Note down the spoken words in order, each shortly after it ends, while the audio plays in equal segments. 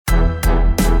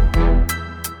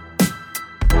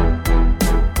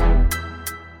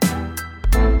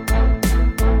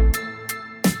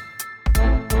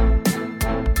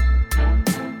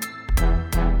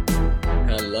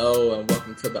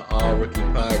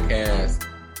All-Rookie Podcast.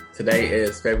 Today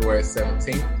is February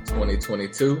 17th,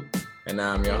 2022, and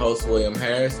I'm your host, William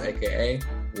Harris, a.k.a.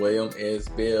 William is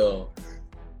Bill.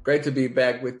 Great to be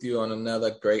back with you on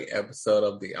another great episode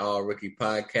of the All-Rookie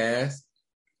Podcast.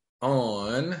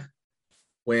 On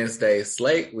Wednesday's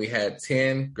slate, we had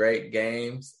 10 great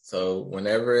games. So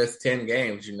whenever it's 10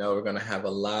 games, you know we're going to have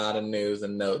a lot of news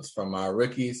and notes from our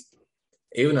rookies.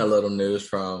 Even a little news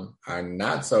from our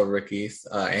not-so-rookies,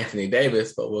 Anthony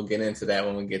Davis, but we'll get into that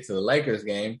when we get to the Lakers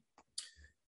game.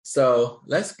 So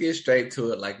let's get straight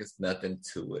to it like it's nothing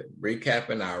to it.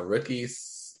 Recapping our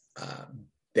rookies'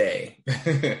 day.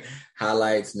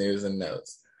 Highlights, news, and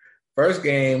notes. First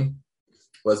game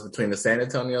was between the San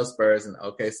Antonio Spurs and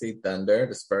OKC Thunder.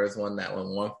 The Spurs won that one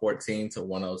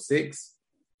 114-106.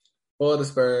 For the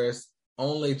Spurs,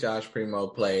 only Josh Primo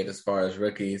played as far as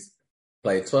rookies.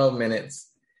 Played 12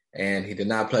 minutes, and he did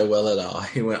not play well at all.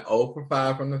 He went 0 for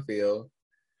 5 from the field,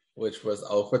 which was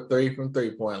 0 for 3 from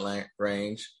three-point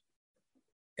range,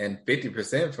 and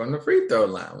 50% from the free throw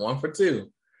line, 1 for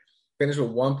 2. Finished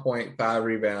with 1.5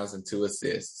 rebounds and 2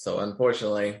 assists. So,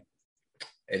 unfortunately,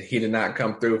 he did not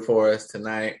come through for us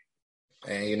tonight.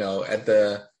 And, you know, at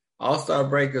the All-Star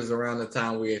break is around the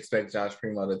time we expect Josh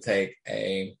Primo to take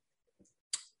a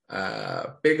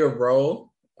bigger role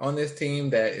on this team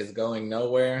that is going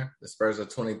nowhere. The Spurs are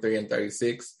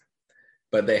 23-36,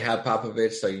 but they have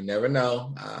Popovich, so you never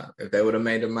know. If they would have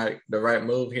made the right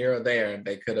move here or there,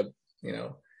 they could have, you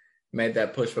know, made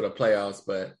that push for the playoffs,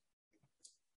 but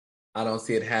I don't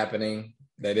see it happening.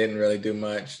 They didn't really do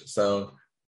much. So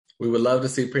we would love to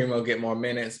see Primo get more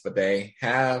minutes, but they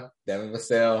have Devin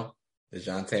Vassell,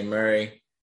 DeJounte Murray,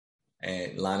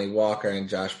 and Lonnie Walker and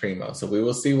Josh Primo. So we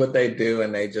will see what they do,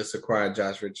 and they just acquired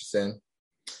Josh Richardson.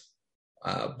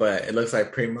 But it looks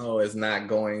like Primo is not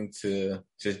going to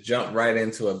just jump right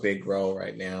into a big role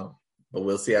right now. But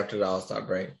we'll see after the All-Star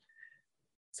break.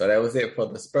 So that was it for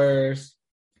the Spurs.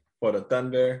 For the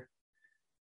Thunder.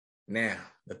 Now,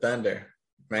 the Thunder.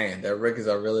 Man, their rookies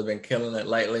have really been killing it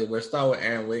lately. We'll start with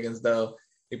Aaron Wiggins, though.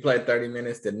 He played 30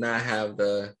 minutes, did not have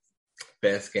the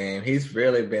best game. He's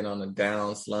really been on a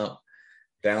downturn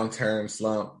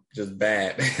slump, just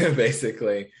bad,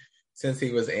 basically, since he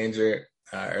was injured.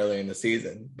 Early in the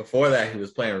season. Before that, he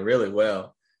was playing really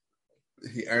well.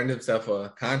 He earned himself a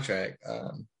contract.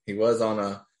 He was on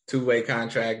a 2-way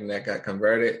contract, and that got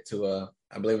converted to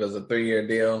I believe it was a 3-year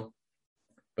deal.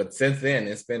 But since then,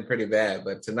 it's been pretty bad.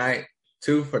 But tonight,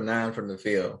 2 for 9 from the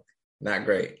field. Not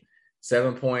great.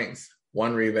 7 points,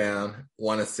 1 rebound,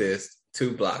 1 assist,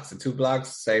 2 blocks. The 2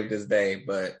 blocks saved his day,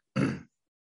 but want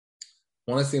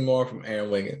to see more from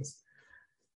Aaron Wiggins.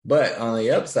 But on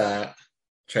the upside,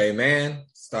 Trey Mann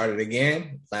started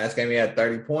again. Last game he had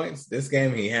 30 points. This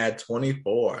game he had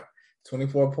 24.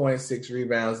 24 points, 6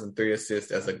 rebounds, and 3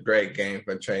 assists. That's a great game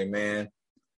for Trey Mann.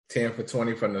 10 for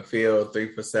 20 from the field,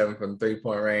 3 for 7 from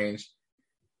three-point range.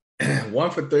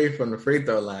 1 for 3 from the free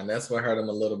throw line. That's what hurt him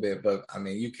a little bit. But, I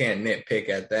mean, you can't nitpick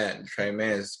at that. And Trey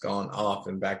Mann has gone off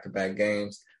in back-to-back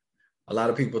games. A lot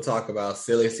of people talk about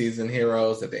silly season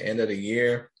heroes at the end of the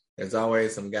year. There's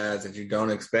always some guys that you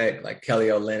don't expect, like Kelly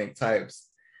Olynyk types,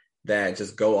 that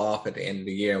just go off at the end of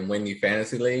the year and win you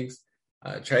fantasy leagues.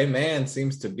 Trey Mann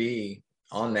seems to be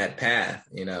on that path,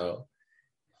 you know,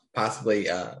 possibly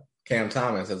Cam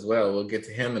Thomas as well. We'll get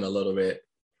to him in a little bit,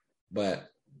 but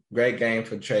great game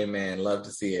for Trey Mann. Love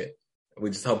to see it.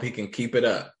 We just hope he can keep it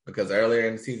up because earlier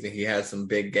in the season, he had some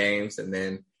big games and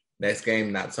then next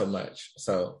game, not so much.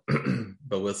 So,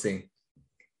 but we'll see.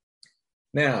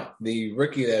 Now, the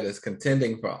rookie that is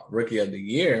contending for Rookie of the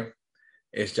Year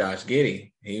is Josh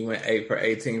Giddey. He went 8 for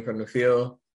 18 from the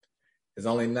field. His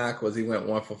only knock was he went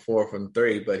 1 for 4 from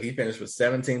 3, but he finished with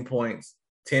 17 points,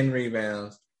 10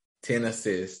 rebounds, 10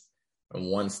 assists, and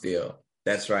 1 steal.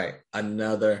 That's right,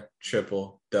 another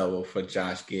triple-double for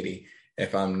Josh Giddey.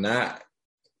 If I'm not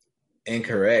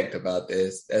incorrect about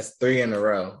this, that's 3 in a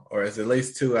row, or it's at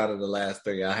least 2 out of the last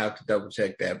 3. I'll have to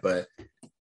double-check that, but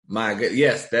my good,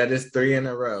 yes, that is 3 in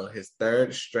a row. His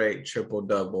 3rd straight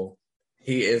triple-double.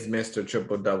 He is Mr.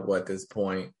 Triple-Double at this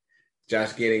point.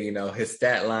 Josh Giddey, you know, his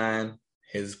stat line,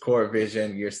 his court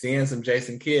vision, you're seeing some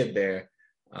Jason Kidd there.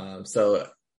 So,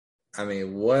 I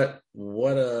mean, what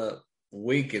a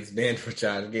week it's been for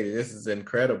Josh Giddey. This is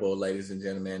incredible, ladies and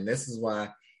gentlemen. This is why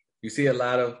you see a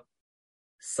lot of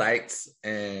sites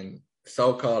and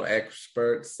so-called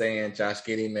experts saying Josh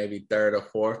Giddey may be 3rd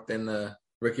or 4th in the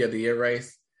Rookie of the Year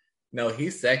race. No,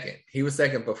 he's 2nd. He was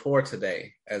 2nd before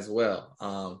today as well.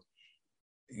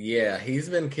 Yeah, he's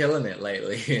been killing it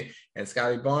lately. And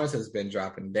Scotty Barnes has been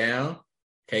dropping down.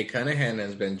 Kay Cunningham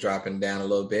has been dropping down a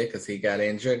little bit because he got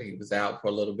injured. He was out for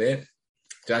a little bit.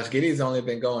 Josh Giddey's only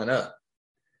been going up.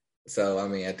 So, I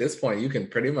mean, at this point, you can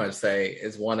pretty much say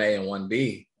it's 1A and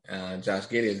 1B. Josh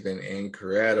Giddey has been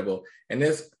incredible. And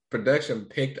this production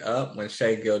picked up when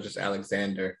Shai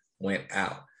Gilgeous-Alexander went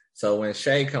out. So when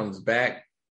Shai comes back,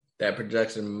 that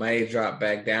production may drop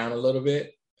back down a little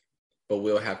bit, but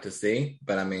we'll have to see.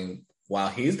 But, I mean, while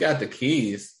he's got the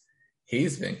keys,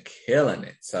 he's been killing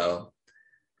it. So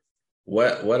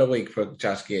what a week for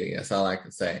Josh Giddey. That's all I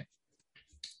can say.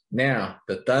 Now,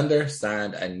 the Thunder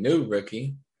signed a new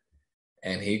rookie,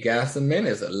 and he got some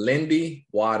minutes. Lindy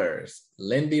Waters.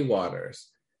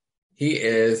 He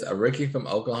is a rookie from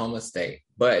Oklahoma State,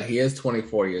 but he is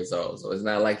 24 years old. So it's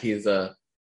not like he's a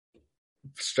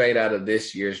straight out of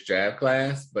this year's draft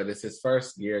class, but it's his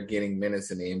first year getting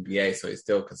minutes in the NBA, so he's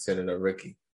still considered a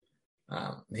rookie.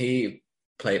 He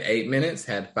played 8 minutes,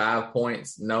 had 5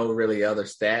 points, no really other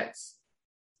stats,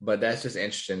 but that's just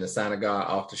interesting to sign a guy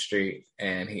off the street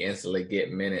and he instantly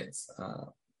get minutes.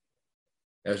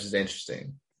 That was just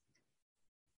interesting.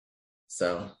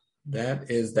 So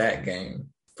that is that game.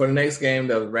 For the next game,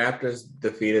 the Raptors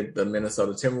defeated the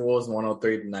Minnesota Timberwolves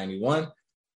 103-91.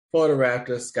 For the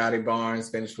Raptors, Scotty Barnes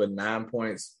finished with 9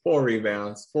 points, 4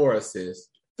 rebounds, 4 assists,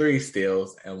 3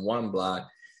 steals, and 1 block.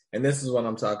 And this is what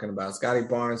I'm talking about. Scotty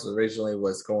Barnes originally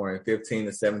was scoring 15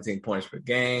 to 17 points per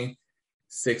game,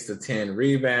 6 to 10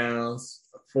 rebounds,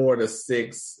 4 to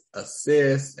 6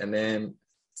 assists, and then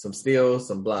some steals,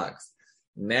 some blocks.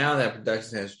 Now that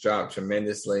production has dropped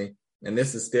tremendously, and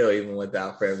this is still even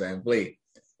without Fred VanVleet.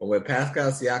 But when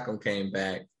Pascal Siakam came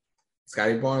back,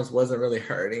 Scotty Barnes wasn't really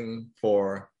hurting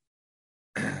for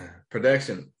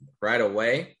production right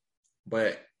away,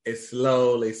 but it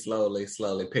slowly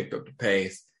picked up the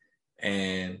pace.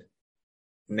 And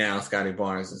now Scotty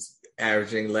Barnes is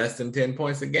averaging less than 10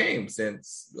 points a game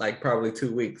since like probably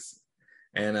 2 weeks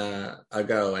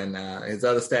ago. And his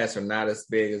other stats are not as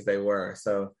big as they were.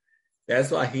 So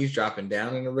that's why he's dropping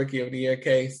down in the Rookie of the Year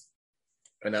case,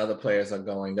 and other players are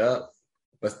going up.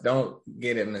 But don't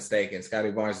get it mistaken.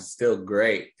 Scotty Barnes is still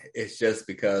great. It's just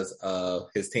because of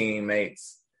his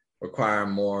teammates require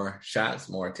more shots,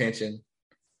 more attention,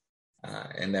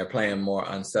 and they're playing more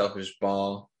unselfish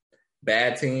ball.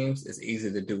 Bad teams, it's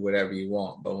easy to do whatever you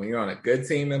want. But when you're on a good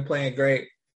team and playing great,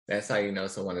 that's how you know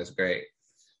someone is great.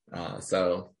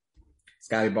 So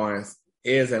Scotty Barnes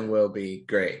is and will be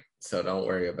great. So don't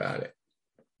worry about it.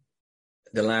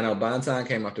 Delano Bonton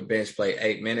came off the bench, played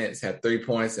 8 minutes, had 3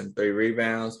 points and 3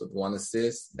 rebounds with 1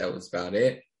 assist. That was about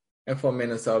it. And for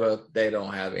Minnesota, they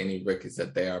don't have any rookies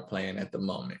that they are playing at the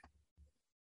moment.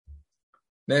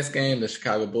 Next game, the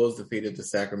Chicago Bulls defeated the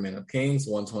Sacramento Kings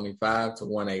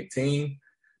 125-118.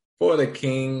 For the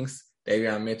Kings,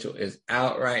 Davion Mitchell is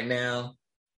out right now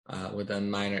with a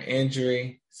minor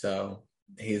injury. So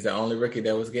he's the only rookie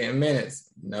that was getting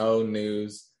minutes. No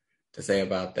news to say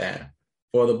about that.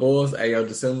 For the Bulls, Ayo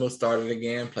Dosunmu started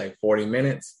again, played 40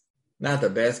 minutes. Not the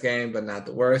best game, but not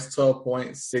the worst. 12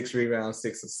 points, 6 rebounds,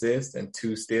 6 assists, and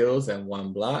 2 steals and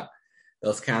 1 block.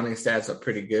 Those counting stats are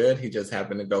pretty good. He just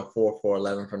happened to go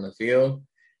 4-for-11 from the field.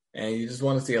 And you just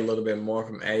want to see a little bit more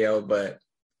from Ayo, but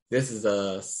this is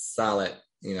a solid,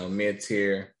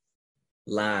 mid-tier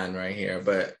line right here.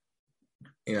 But,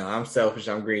 I'm selfish.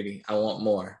 I'm greedy. I want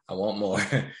more.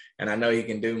 And I know he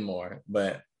can do more.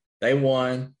 But they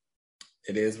won.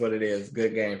 It is what it is.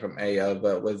 Good game from Ayo.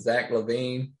 But with Zach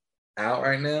LaVine out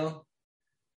right now,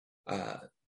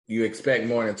 you expect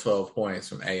more than 12 points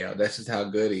from Ayo. That's just how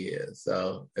good he is.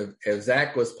 So if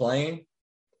Zach was playing,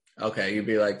 okay, you'd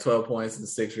be like 12 points and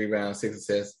 6 rebounds, 6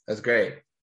 assists. That's great.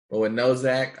 But with no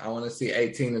Zach, I want to see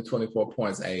 18 to 24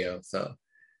 points, Ayo. So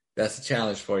that's a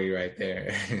challenge for you right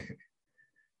there.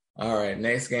 All right,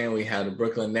 next game we had the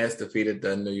Brooklyn Nets defeated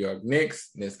the New York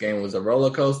Knicks. This game was a roller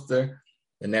coaster.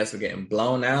 The Nets were getting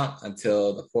blown out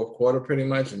until the fourth quarter pretty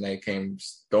much, and they came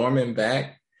storming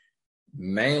back,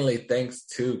 mainly thanks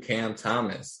to Cam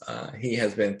Thomas. He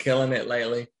has been killing it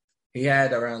lately. He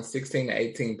had around 16 to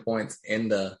 18 points in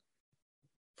the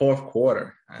fourth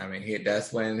quarter. I mean,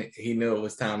 that's when he knew it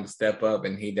was time to step up,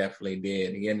 and he definitely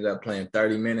did. He ended up playing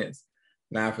 30 minutes,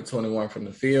 9 for 21 from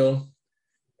the field.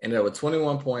 Ended up with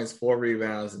 21 points, 4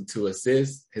 rebounds, and 2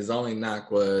 assists. His only knock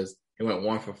was he went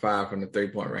 1 for 5 from the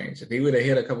 3-point range. If he would have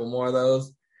hit a couple more of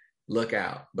those, look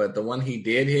out. But the one he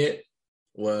did hit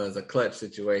was a clutch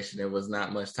situation. There was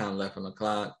not much time left on the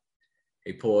clock.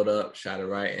 He pulled up, shot it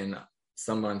right in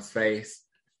someone's face,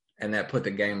 and that put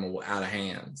the game out of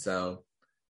hand. So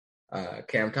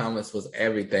Cam Thomas was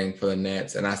everything for the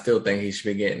Nets, and I still think he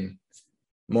should be getting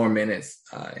more minutes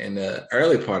in the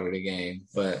early part of the game,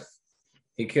 but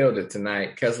he killed it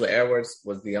tonight. Kessler Edwards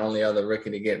was the only other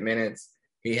rookie to get minutes.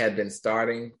 He had been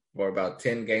starting for about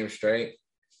 10 games straight,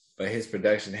 but his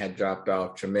production had dropped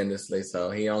off tremendously.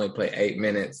 So he only played 8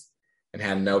 minutes and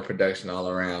had no production all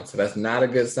around. So that's not a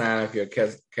good sign if you're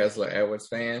a Kessler Edwards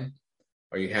fan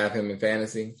or you have him in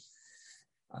fantasy.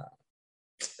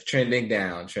 Trending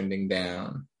down.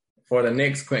 For the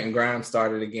Knicks, Quentin Grimes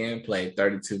started again, played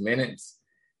 32 minutes,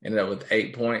 ended up with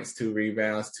 8 points, 2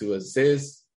 rebounds, 2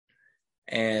 assists.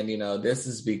 And, this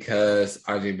is because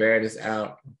RJ Barrett is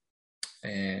out,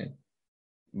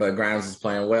 but Grimes is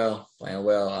playing well. We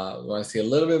want to see a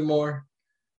little bit more,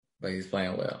 but he's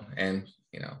playing well. And,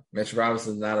 Mitch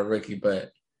Robinson's not a rookie,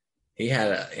 but he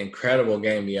had an incredible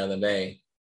game the other day,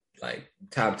 like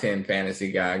top 10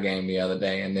 fantasy guy game the other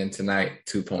day. And then tonight,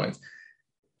 2 points.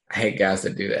 I hate guys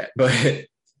that do that, but,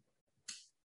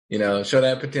 show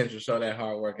that potential, show that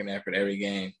hard work and effort every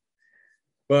game.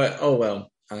 But, oh well.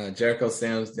 Jericho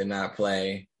Sims did not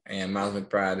play, and Miles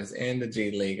McBride is in the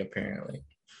G League, apparently.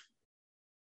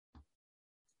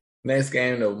 Next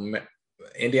game, the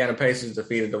Indiana Pacers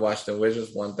defeated the Washington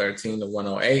Wizards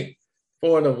 113-108.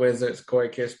 For the Wizards, Corey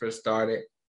Kispert started,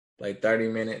 played 30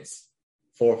 minutes,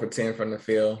 4 for 10 from the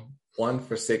field, 1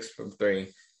 for 6 from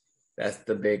 3. That's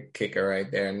the big kicker right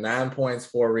there. 9 points,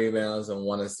 4 rebounds, and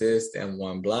 1 assist and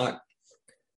 1 block.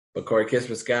 But Corey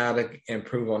Kispert's got to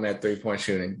improve on that three-point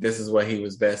shooting. This is what he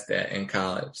was best at in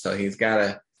college. So he's got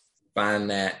to find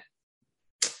that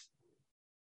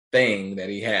thing that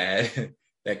he had,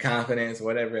 that confidence,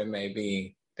 whatever it may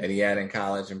be, that he had in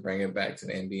college and bring it back to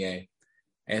the NBA.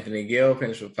 Anthony Gill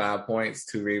finished with 5 points,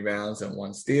 2 rebounds, and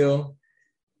 1 steal.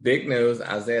 Big news,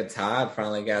 Isaiah Todd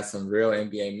finally got some real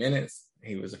NBA minutes.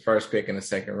 He was the first pick in the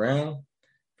second round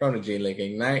from the G League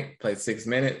Ignite, played 6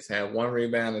 minutes, had 1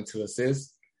 rebound and 2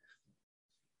 assists.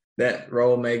 That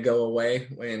role may go away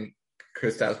when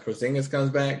Kristaps Porzingis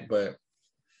comes back, but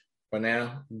for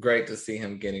now, great to see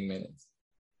him getting minutes.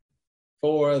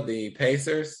 For the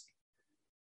Pacers,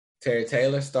 Terry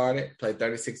Taylor started, played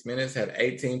 36 minutes, had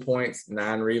 18 points,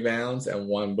 9 rebounds, and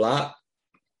 1 block,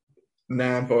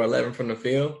 9 for 11 from the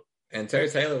field. And Terry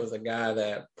Taylor was a guy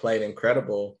that played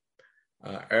incredible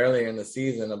earlier in the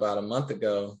season, about a month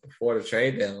ago, before the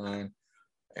trade deadline.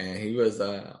 And he was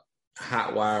a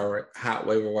hot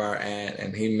waiver wire ad,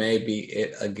 and he may be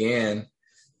it again.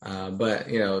 But,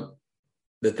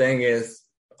 the thing is,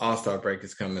 All-Star break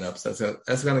is coming up. So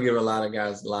that's going to give a lot of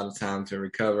guys a lot of time to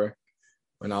recover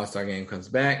when All-Star game comes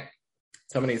back.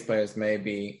 Some of these players may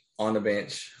be on the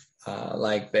bench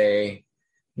like they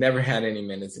never had any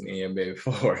minutes in the NBA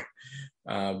before.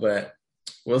 But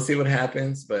we'll see what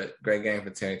happens. But great game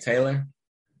for Terry Taylor.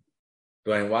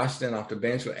 Dwayne Washington off the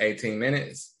bench with 18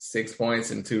 minutes, 6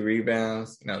 points and 2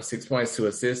 rebounds. 6 points, 2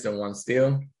 assists, and 1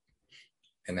 steal.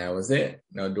 And that was it.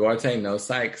 No Duarte, no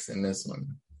Sykes in this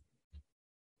one.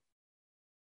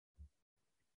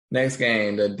 Next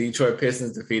game, the Detroit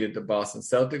Pistons defeated the Boston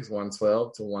Celtics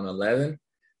 112-111.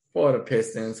 For the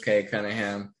Pistons, Cade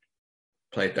Cunningham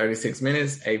played 36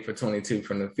 minutes, 8 for 22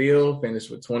 from the field, finished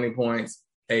with 20 points,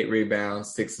 8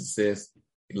 rebounds, 6 assists.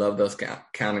 You love those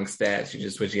counting stats. You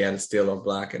just wish you had a steal or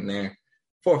block in there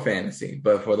for fantasy.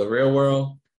 But for the real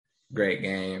world, great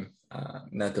game.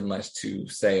 Nothing much to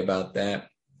say about that.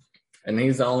 And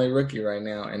he's the only rookie right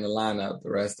now in the lineup.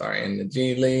 The rest are in the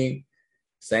G League.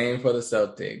 Same for the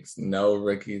Celtics. No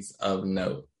rookies of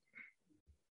note.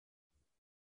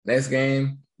 Next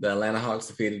game, the Atlanta Hawks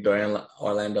defeated the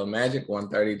Orlando Magic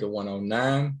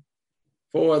 130-109.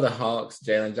 For the Hawks,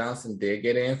 Jalen Johnson did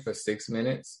get in for 6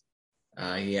 minutes.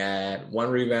 He had 1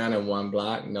 rebound and 1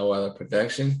 block, no other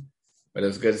production. But it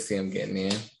was good to see him getting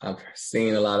in. I've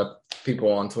seen a lot of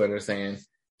people on Twitter saying,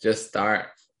 just start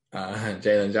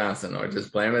Jalen Johnson or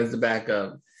just play him as the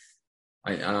backup.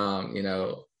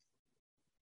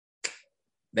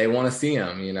 They want to see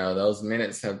him. Those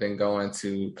minutes have been going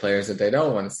to players that they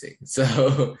don't want to see.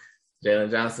 So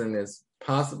Jalen Johnson is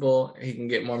possible. He can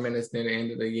get more minutes near the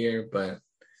end of the year, but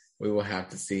we will have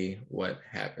to see what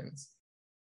happens.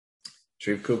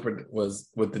 Sharif Cooper was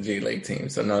with the G League team,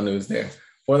 so no news there.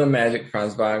 For the Magic,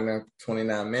 Franz Wagner,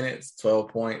 29 minutes, 12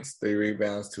 points, 3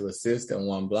 rebounds, 2 assists, and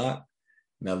 1 block.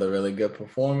 Another really good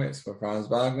performance for Franz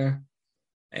Wagner.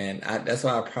 And that's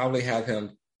why I probably have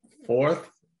him 4th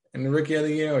in the Rookie of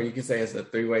the Year, or you can say it's a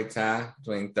 3-way tie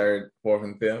between 3rd, 4th,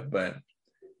 and 5th, but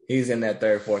he's in that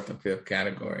 3rd, 4th, and 5th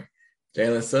category.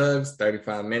 Jalen Suggs,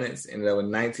 35 minutes, ended up with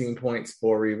 19 points,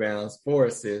 4 rebounds, 4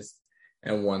 assists,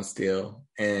 and 1 steal.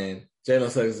 And Jalen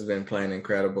Suggs has been playing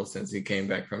incredible since he came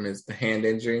back from his hand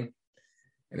injury.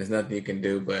 And there's nothing you can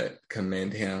do but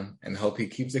commend him and hope he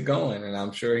keeps it going, and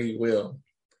I'm sure he will.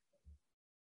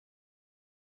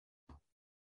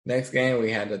 Next game,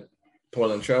 we had the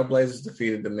Portland Trailblazers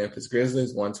defeated the Memphis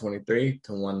Grizzlies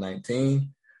 123-119.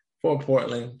 For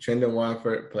Portland, Trendon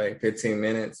Watford played 15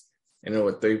 minutes, ended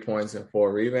with 3 points and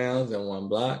 4 rebounds and 1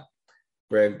 block.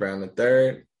 Greg Brown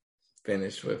III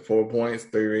finished with 4 points,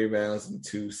 3 rebounds, and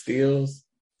 2 steals.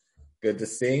 Good to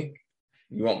see.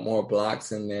 You want more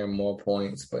blocks in there, more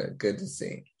points, but good to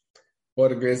see. For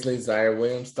the Grizzlies, Zaire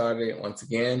Williams started once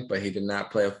again, but he did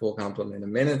not play a full complement of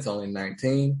minutes, only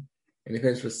 19. And he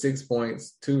finished with 6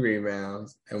 points, 2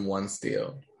 rebounds, and 1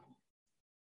 steal.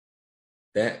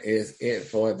 That is it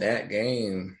for that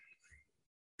game.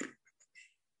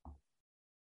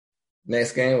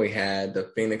 Next game, we had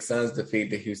the Phoenix Suns defeat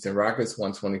the Houston Rockets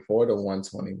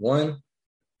 124-121.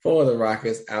 For the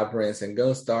Rockets, Alperen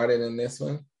Sengun started in this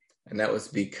one, and that was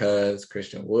because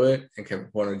Christian Wood and Kevin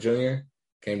Porter Jr.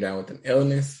 came down with an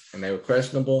illness, and they were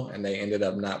questionable, and they ended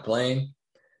up not playing.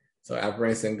 So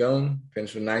Alperen Sengun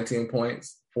finished with 19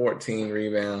 points, 14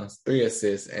 rebounds, 3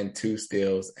 assists, and 2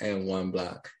 steals, and 1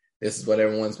 block. This is what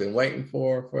everyone's been waiting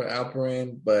for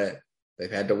Alperen, but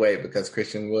they've had to wait because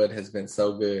Christian Wood has been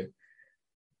so good.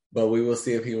 But we will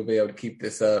see if he will be able to keep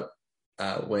this up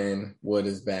when Wood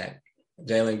is back.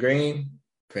 Jalen Green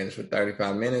finished with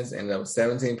 35 minutes, ended up with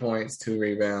 17 points, 2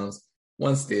 rebounds,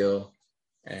 1 steal.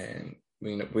 And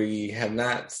we have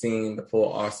not seen the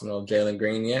full arsenal of Jalen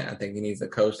Green yet. I think he needs a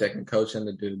coach that can coach him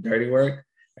to do the dirty work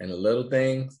and the little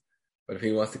things. But if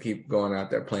he wants to keep going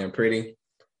out there playing pretty,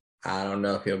 I don't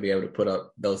know if he'll be able to put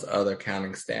up those other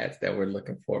counting stats that we're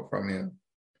looking for from him.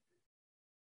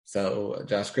 So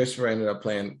Josh Christopher ended up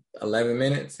playing 11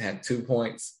 minutes, had 2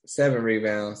 points, 7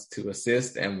 rebounds, 2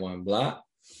 assists, and 1 block.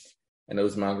 And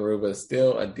Usman Garuba is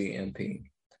still a DNP.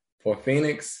 For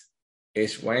Phoenix,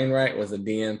 Ish Wainwright was a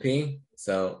DNP.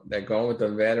 So they're going with the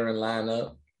veteran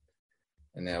lineup.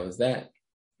 And that was that.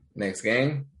 Next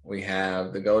game, we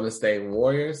have the Golden State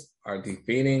Warriors are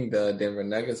defeating the Denver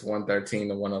Nuggets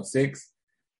 113-106.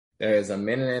 There is a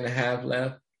minute and a half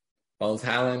left. Bones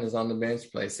Highland is on the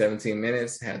bench, played 17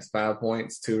 minutes, has 5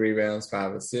 points, 2 rebounds,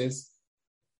 5 assists.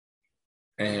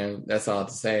 And that's all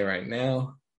to say right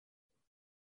now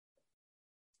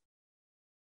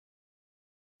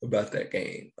about that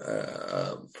game.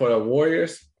 For the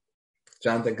Warriors,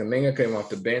 Jonathan Kuminga came off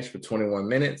the bench for 21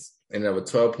 minutes, ended up with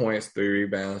 12 points, 3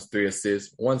 rebounds, 3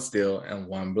 assists, 1 steal, and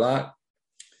 1 block.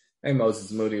 And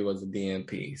Moses Moody was a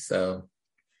DNP.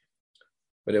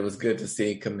 But it was good to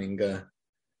see Kuminga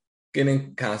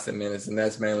getting constant minutes, and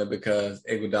that's mainly because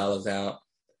Iguodala's out,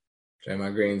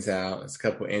 Draymond Green's out, it's a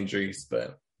couple injuries,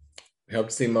 but we hope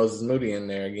to see Moses Moody in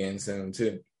there again soon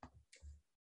too.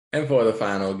 And for the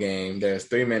final game, there's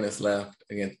 3 minutes left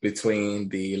between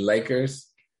the Lakers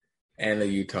and the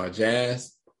Utah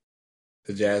Jazz.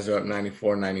 The Jazz are up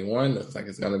 94-91. Looks like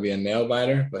it's going to be a nail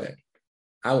biter, but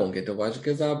I won't get to watch it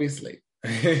because I'll be asleep.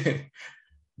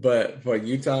 But for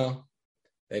Utah,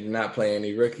 they did not play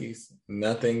any rookies.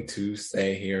 Nothing to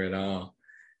say here at all.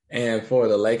 And for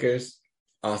the Lakers,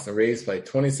 Austin Reeves played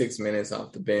 26 minutes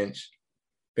off the bench,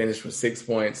 finished with 6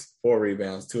 points, 4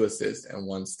 rebounds, 2 assists, and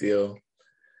 1 steal.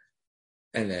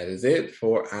 And that is it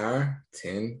for our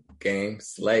 10-game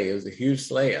slate. It was a huge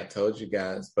slate, I told you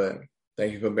guys, but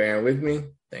thank you for bearing with me.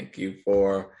 Thank you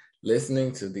for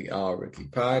listening to the All Rookie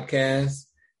Podcast.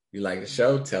 If you like the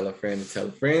show, tell a friend to tell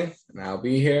a friend. And I'll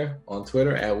be here on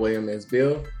Twitter at William S.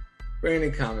 Bill for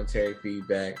any commentary,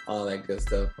 feedback, all that good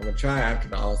stuff. I'm going to try after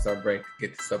the All-Star break to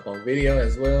get this up on video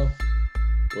as well.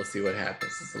 We'll see what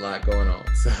happens. There's a lot going on.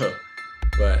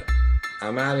 But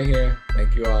I'm out of here.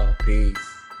 Thank you all.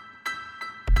 Peace.